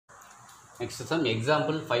Next sum,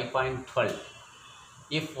 example 5.12.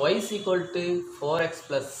 If y is equal to 4x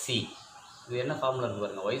plus c, இது என்ன formula இருக்கு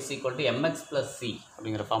பாருங்க. y is equal to mx plus c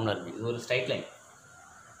அப்படிங்கிற formula இருக்கு. இது ஒரு ஸ்ட்ரைட் லைன்.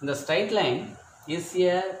 இந்த straight line is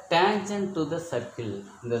a tangent to the circle.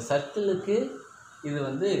 இந்த சர்க்கிளுக்கு இது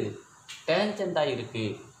வந்து டேஞ்சண்டாக இருக்கு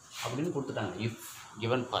அப்படின்னு கொடுத்துட்டாங்க. if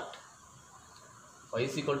given part y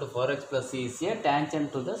is equal to 4x plus c is a tangent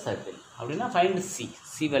to the circle அப்படின்னா find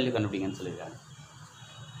c வேல்யூ கண்டுபிடிங்கன்னு சொல்லியிருக்காங்க.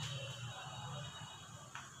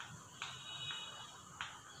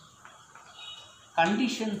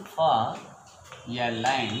 Condition for a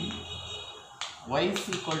line y is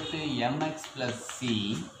equal to mx plus c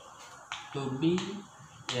to be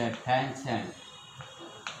a tangent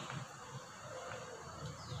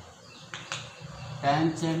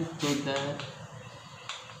to the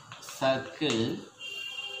circle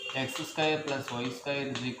x square plus y square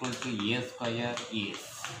is equal to a square is.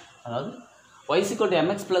 அதாவது y is equal to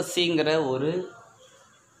mx plus cங்கிற ஒரு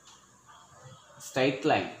straight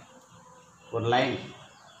line, ஒரு line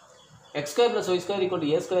X square plus Y square equal to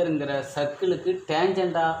ஏ ஸ்கொயருங்கிற சர்க்கிளுக்கு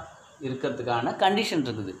டேஞ்சண்டாக இருக்கிறதுக்கான condition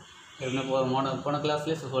இருக்குது. போன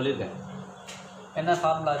கிளாஸ்லேயே சொல்லியிருக்கேன். என்ன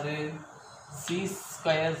formula அது? C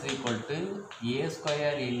square is equal to A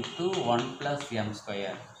square into 1 + m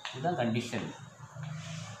square. இதுதான் கண்டிஷன்.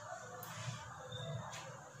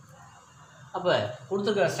 அப்போ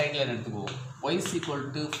கொடுத்துருக்கிற ஸ்ட்ரைட் லைன் எடுத்துக்குவோம். y is equal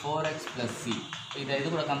to 4x plus c. இதை இது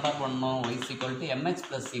கூட கம்பேர் பண்ணணும். y is equal to mx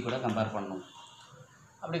plus c கூட கம்பேர் பண்ணணும்.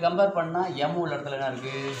 அப்படி கம்பேர் பண்ணால் m உள்ள இடத்துல என்ன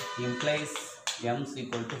இருக்குது? Implies m is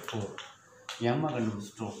equal to 4. m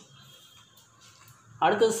கண்டுபிடிச்சிட்டோம்.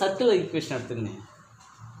 அடுத்தது சர்க்கிள் ஈக்குவேஷன் எடுத்துக்கங்க.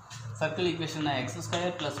 Circle equation x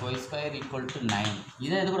square plus Y square equal to 9.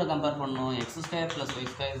 இதை இது கூட கம்பேர் பண்ணணும். x square plus Y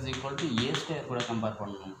square is equal to A square கூட கம்பேர்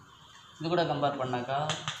பண்ணணும். இது கூட கம்பேர் பண்ணாக்கா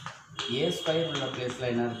ஏ ஸ்கொயர் உள்ள பிளேஸில்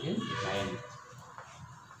என்ன இருக்குது? 9.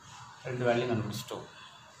 ரெண்டு வேல்யூ கண்டுபிடிச்சிட்டோம்.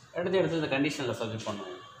 எடுத்து இந்த கண்டிஷனில் சப்ஜெக்ட்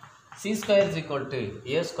பண்ணுவோம். C square is equal to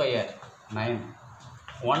A square 9,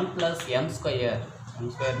 1 + m square, m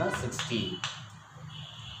ஸ்கொயர்னா 16.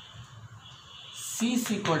 C is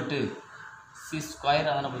equal to C square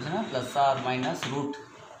அதனால் போச்சுன்னா plus R minus root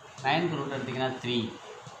 9க்கு root எடுத்திங்கன்னா 3,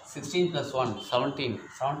 16 + 1 17,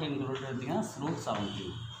 17க்கு ரூட் எடுத்திங்கன்னா root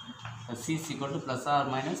 17. c is equal to plus or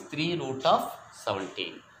minus 3 root of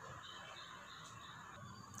 17.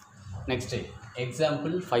 Next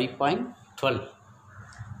example 5.12.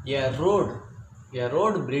 A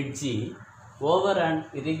road bridge over an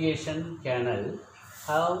irrigation canal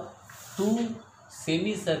have two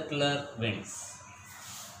semicircular vents.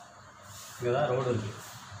 இங்கதான் road இருக்கு.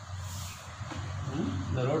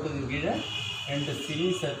 இந்த ரோட்டுக்கு கீழே ரெண்டு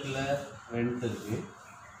semicircular vents இருக்கு.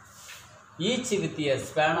 each with a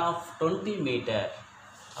span of 20 meter.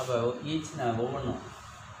 அப்போ each ஒவ்வொன்றும்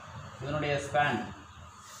இதனுடைய ஸ்பேன்,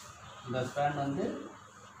 இந்த ஸ்பேன் வந்து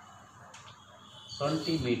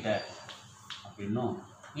 20 மீட்டர் அப்படின்னும்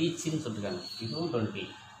ஈச்சின்னு சொல்லியிருக்காங்க. இதுவும் 20.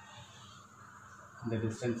 இந்த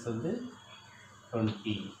டிஸ்டன்ஸ் வந்து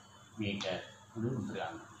 20 மீட்டர் அப்படின்னு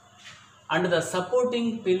கொடுத்துருக்காங்க. And the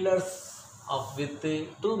supporting pillars off with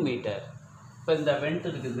 2 metre. இப்போ இந்த வெண்ட்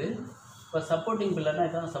இருக்குது. இப்போ சப்போர்ட்டிங் பில்லர்னால்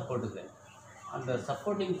இதுதான் சப்போர்ட்டுக்கு. அந்த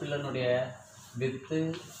சப்போர்ட்டிங் பில்லனுடைய வித்து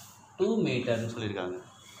 2 மீட்டர்னு சொல்லியிருக்காங்க.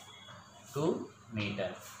 2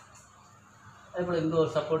 மீட்டர். அதேபோல் இங்கே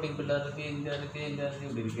ஒரு சப்போர்ட்டிங் பில்லர் இருக்குது, இங்கே இருக்குது, இங்கே இருக்குது,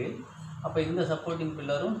 இப்படி இருக்குது. அப்போ இந்த சப்போர்ட்டிங்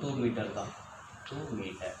பில்லரும் 2 மீட்டர் தான். 2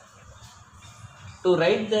 metre. To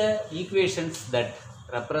right the equations that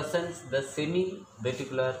represents the semi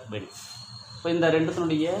வெர்டிகுலர் bends. இப்போ இந்த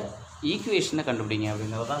ரெண்டுத்தினுடைய ஈக்குவேஷனை கண்டுபிடிங்க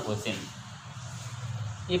அப்படிங்கிறது தான் கொஸ்டின்.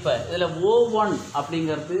 இப்போ இதில் O1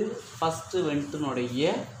 அப்படிங்கிறது ஃபஸ்ட்டு வெண்ட்டினுடைய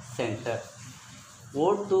சென்டர்,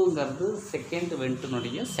 O2ங்கிறது செகண்ட்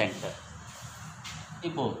வெண்ட்டினுடைய சென்டர்.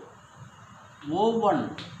 இப்போது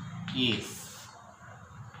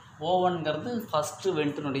O1ங்கிறது ஃபஸ்ட்டு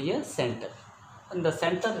வெண்ட்டினுடைய சென்டர். இந்த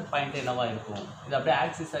சென்டர் பாயிண்ட் என்னவாக இருக்கும்? இது அப்படியே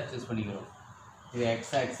ஆக்சிஸாக சூஸ் பண்ணிக்கிறோம். இது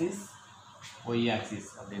எக்ஸ் ஆக்சிஸ், ஒய் ஆக்சிஸ்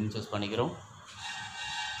அப்படின்னு சூஸ் பண்ணிக்கிறோம்.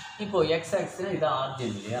 இப்போது எக்ஸ் ஆக்சிஸ்னால் இதான்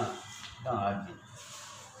ஆர்ஜின் இல்லையா? இதான் ஆர்ஜின்.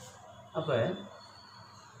 அப்போ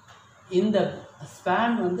இந்த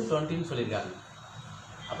ஸ்பேன் வந்து 20ன்னு சொல்லியிருக்காங்க.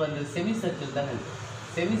 அப்போ இந்த செமி சர்க்கிள் தானே இருக்குது.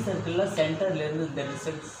 செமி சர்க்கிளில் சென்டர்லேருந்து இந்த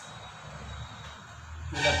டிஸ்டன்ஸ்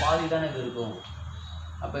இதில் பாதி தானே இது இருக்கும்.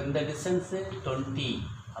 அப்போ இந்த டிஸ்டன்ஸு 20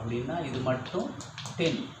 அப்படின்னா இது மட்டும்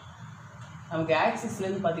 10. நமக்கு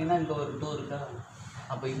ஆக்சிஸ்லேருந்து பார்த்திங்கன்னா இங்கே ஒரு 2 இருக்கா?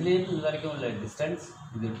 அப்போ இதுலேருந்து இது வரைக்கும் உள்ள டிஸ்டன்ஸ்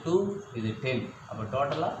இது 2, இது 10. அப்போ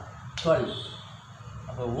டோட்டலாக 12.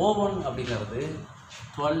 அப்போ O1 அப்படிங்கிறது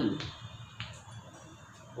 12.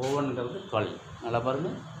 O1ங்கிறது 12. நல்லா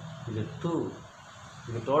பாருங்கள், இது 2,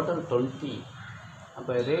 இது டோட்டல் 20.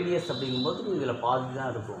 அப்போ ரேடியஸ் அப்படிங்கும்போது இதில் பாதி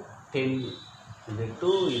தான் இருக்கும். 10 இது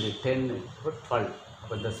 2 இது 10 இப்போ 12.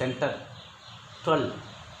 அப்போ இந்த சென்டர் 12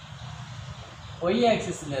 ஒய்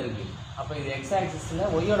ஆக்சிஸில் இருக்குது. அப்போ இது எக்ஸ்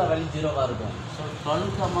ஆக்சிஸில் ஒய்யோட வேல்யூ 0வாக இருக்கும். ஸோ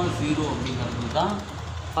 12,0 அப்படிங்கிறது தான்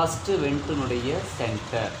ஃபஸ்ட்டு வெண்ட்டினுடைய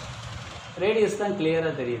சென்டர். ரேடியஸ் தான்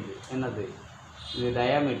கிளியராக தெரியுது. என்னது இது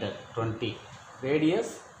diameter 20,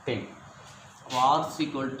 radius 10. Hours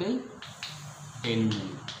equal to 10.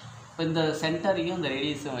 இப்போ இந்த சென்டரையும் இந்த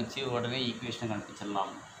ரேடியஸை வச்சு உடனே ஈக்குவேஷனை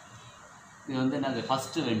கண்டுபிடிச்சிடலாம். இது வந்து என்னது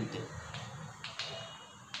ஃபஸ்ட்டு வெண்ட்டு.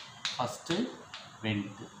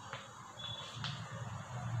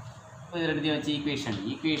 இப்போ இது ரெண்டுத்தையும் வச்சு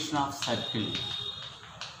ஈக்குவேஷன் ஆஃப் சர்க்கிள்.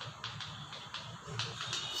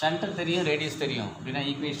 சென்டர் தெரியும், ரேடியஸ் தெரியும். அப்படின்னா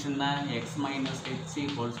ஈக்குவேஷன்னா X minus HC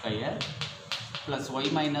whole square plus Y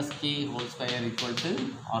minus K whole square equal to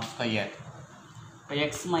R square. இப்போ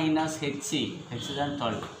எக்ஸ் மைனஸ் ஹெச்சி தான்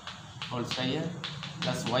 12 whole square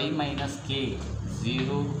plus Y minus K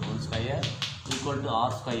 0 whole square equal to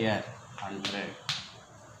R square 100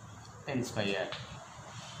 10 square.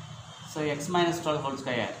 So x minus 12 whole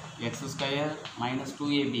square, x square minus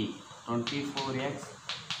 2ab 24x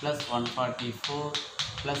plus 144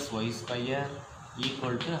 plus y square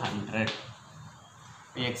equal to 100.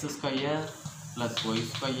 X square plus y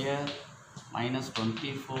square minus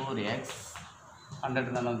 24x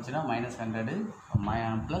 100 தான வந்துச்சுன்னா minus 100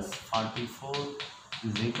 plus 44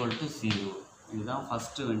 is equal to 0. இதுதான்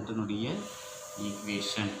first வெண்ட்டினுடைய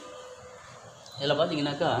equation. இதில்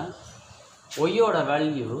பார்த்தீங்கன்னாக்கா ஒய்யோட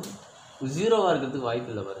value 0வாக இருக்கிறதுக்கு வாய்ப்பு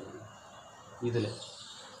இல்லை பாருங்கள். இதில்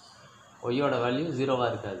ஒய்யோட வேல்யூ 0வாக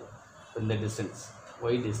இருக்காது. இந்த டிஸ்டன்ஸ்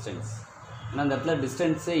ஒய் டிஸ்டன்ஸ், ஏன்னா இந்த இடத்துல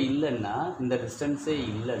டிஸ்டன்ஸே இல்லைன்னா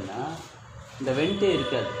இந்த வெண்ட்டே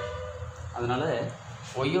இருக்காது. அதனால்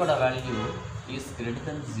ஒய்யோட வேல்யூ இஸ் கிரேட்டர்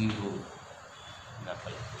தென் 0 இந்த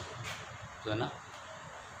இடத்துல. சரிண்ணா,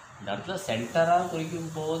 இந்த இடத்துல சென்டராக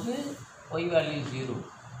குறிக்கும் போது ஒய் வேல்யூ 0,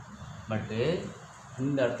 பட்டு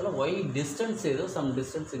இந்த இடத்துல ஒய் டிஸ்டன்ஸ் ஏதோ சம்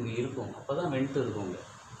டிஸ்டன்ஸ் இங்கே இருக்கும், அப்போ தான் வெண்ட் இருக்குங்க.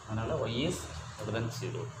 அதனால் ஒய் இஸ் கிரேட்டர் தென்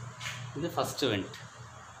 0. இது ஃபஸ்ட்டு வெண்ட்.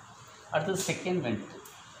 அடுத்தது செகண்ட் வெண்ட்.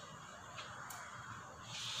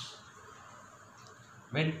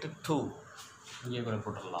 வெண்ட் 2 இங்கே கூட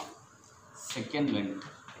போட்டுடலாம். Second went.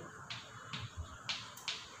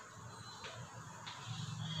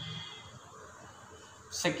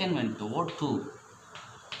 Second went O2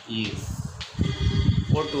 is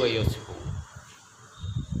O2 யோசிப்போம்.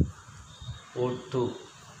 O2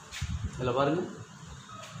 இதில் பாருங்கள்,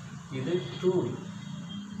 இது 2,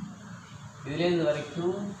 இதுலேருந்து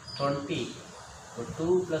வரைக்கும் 20, 2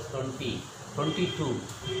 + 20 22,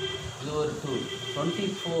 இது ஒரு 2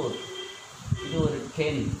 24, இது ஒரு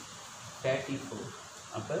 10 34.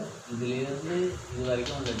 அப்போ இதிலேருந்து இது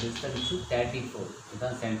வரைக்கும் அந்த டிஸ்டன்ஸு 34.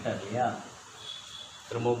 இதுதான் சென்டர் இல்லையா?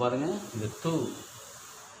 திரும்ப பாருங்கள், இது 2,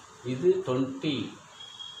 இது 20,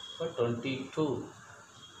 இப்போ 22,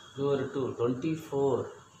 இது ஒரு 2 24,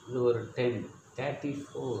 இது ஒரு 10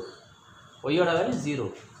 34. ஒய்யோட வேல்யூ 0.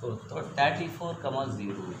 ஸோ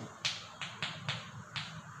 34,0.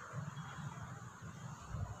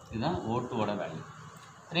 இதுதான் O2ஓட வேல்யூ.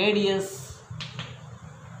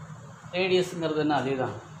 ரேடியஸுங்கிறது என்ன? அதே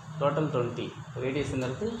தான், டோட்டல் 20,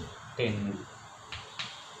 ரேடியஸுங்கிறது 10.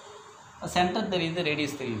 சென்டர் தெரியுது,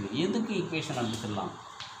 ரேடியஸ் தெரியுது. எதுக்கு equation அனுப்பிச்சிடலாம்?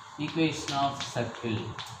 Equation of circle.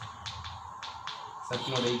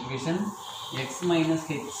 சர்க்கிளோட equation X minus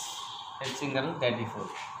ஹெச்ங்கிறது 34,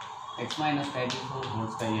 X minus 34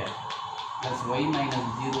 whole square plus Y minus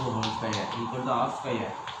 0 whole square equal to R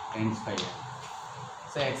square 10 square.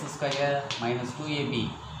 So X square minus 2ab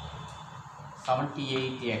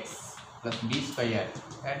 78x plus B square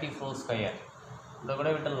 34 square. இதை கூட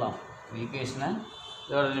விட்டுடலாம். ஈக்குவேஷனை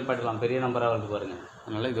இதோட நிப்பாட்டலாம், பெரிய நம்பராக வந்து பாருங்கள்.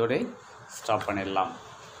 அதனால் இதோட ஸ்டாப் பண்ணிடலாம்.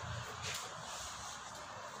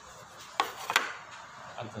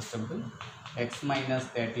 அடுத்த step X minus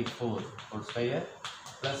 34 whole square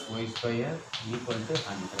plus Y square equal to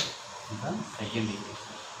 100. இதுதான் செகண்ட்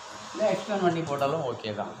ஈக்குவேஷன். இல்லை எக்ஸ்பிளைன் பண்ணி போட்டாலும் ஓகே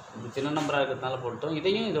தான். இது சின்ன நம்பராக இருக்கிறதுனால போட்டோம்.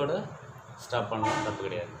 இதையும் இதோட ஸ்டாப் பண்ணலாம், தப்பு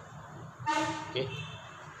கிடையாது. ஓகே,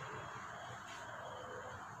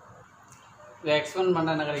 இதை எக்ஸ்பிளைன் பண்ண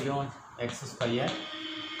என்ன கிடைக்கும்? X square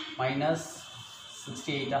minus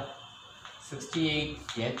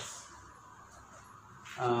 68x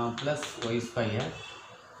plus Y square.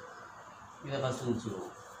 இதை ஃபஸ்ட்டு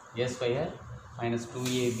முடிச்சுடுவோம். ஏ square minus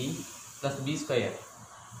 2ab plus B square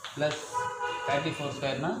plus 34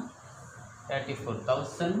 ஸ்கொயர்னால்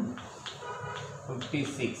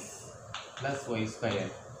 34,056 plus Y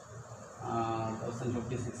square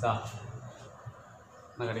 1056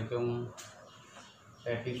 என்ன கிடைக்கும்?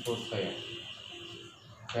 34 ஸ்கொயர்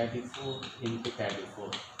 34 into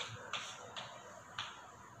 34.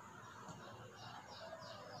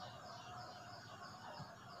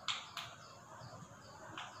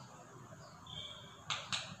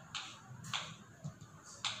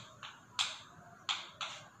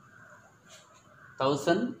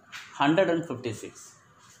 $1156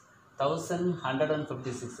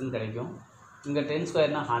 1156 கிடைக்கும். இங்கே 10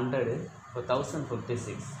 ஸ்கொயர்னா 100, இப்போ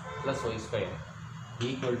 1056 plus Y square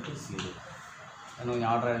equal to 0. கொஞ்சம்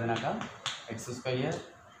order எழுதினாக்கா X square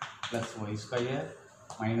plus Y square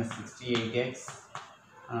minus 68x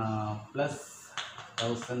plus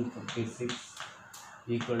 1056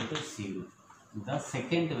 equal to 0. இதுதான்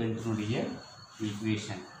second வெல்டினுடைய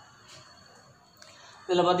equation.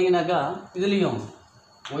 இதில் பார்த்தீங்கன்னாக்கா இதுலேயும்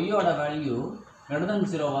ஒய்யோட வேல்யூ greater than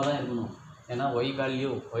 0வாக தான் இருக்கணும். ஏன்னா ஒய் வேல்யூ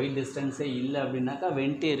ஒய் டிஸ்டன்ஸே இல்லை அப்படின்னாக்கா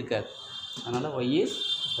வென்ட்டே இருக்காது. அதனால் ஒய் இஸ்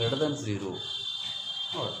greater than 0.